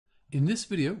In this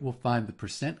video, we'll find the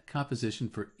percent composition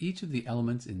for each of the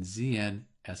elements in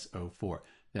ZnSO4.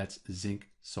 That's zinc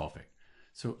sulfate.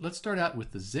 So let's start out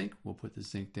with the zinc. We'll put the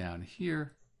zinc down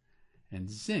here. And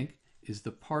zinc is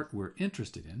the part we're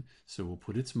interested in. So we'll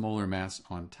put its molar mass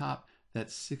on top.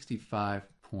 That's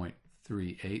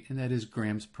 65.38, and that is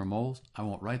grams per moles. I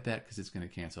won't write that because it's going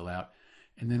to cancel out.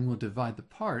 And then we'll divide the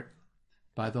part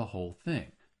by the whole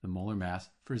thing, the molar mass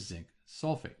for zinc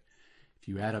sulfate. If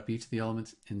you add up each of the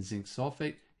elements in zinc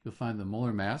sulfate, you'll find the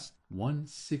molar mass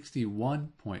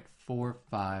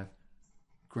 161.45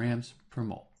 grams per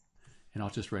mole. And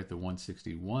I'll just write the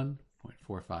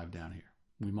 161.45 down here.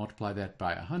 We multiply that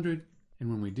by 100, and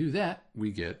when we do that,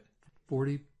 we get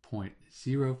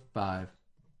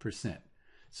 40.05%.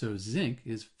 So zinc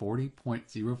is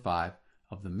 40.05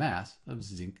 of the mass of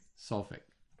zinc sulfate.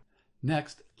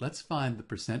 Next, let's find the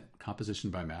percent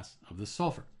composition by mass of the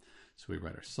sulfur. So we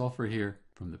write our sulfur here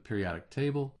from the periodic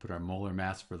table, put our molar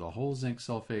mass for the whole zinc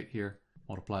sulfate here,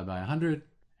 multiply by 100,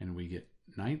 and we get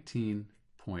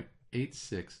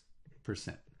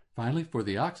 19.86%. Finally, for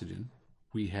the oxygen,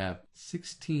 we have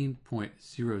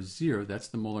 16.00, that's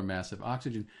the molar mass of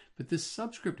oxygen, but this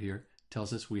subscript here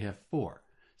tells us we have 4.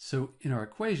 So in our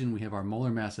equation, we have our molar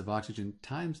mass of oxygen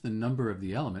times the number of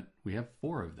the element, we have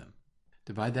 4 of them.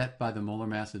 Divide that by the molar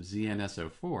mass of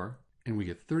ZnSO4, and we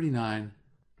get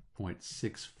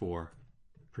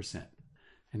 39.64%.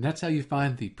 And that's how you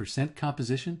find the percent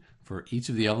composition for each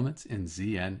of the elements in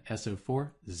ZnSO4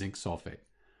 zinc sulfate.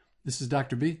 This is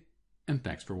Dr. B, and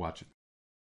thanks for watching.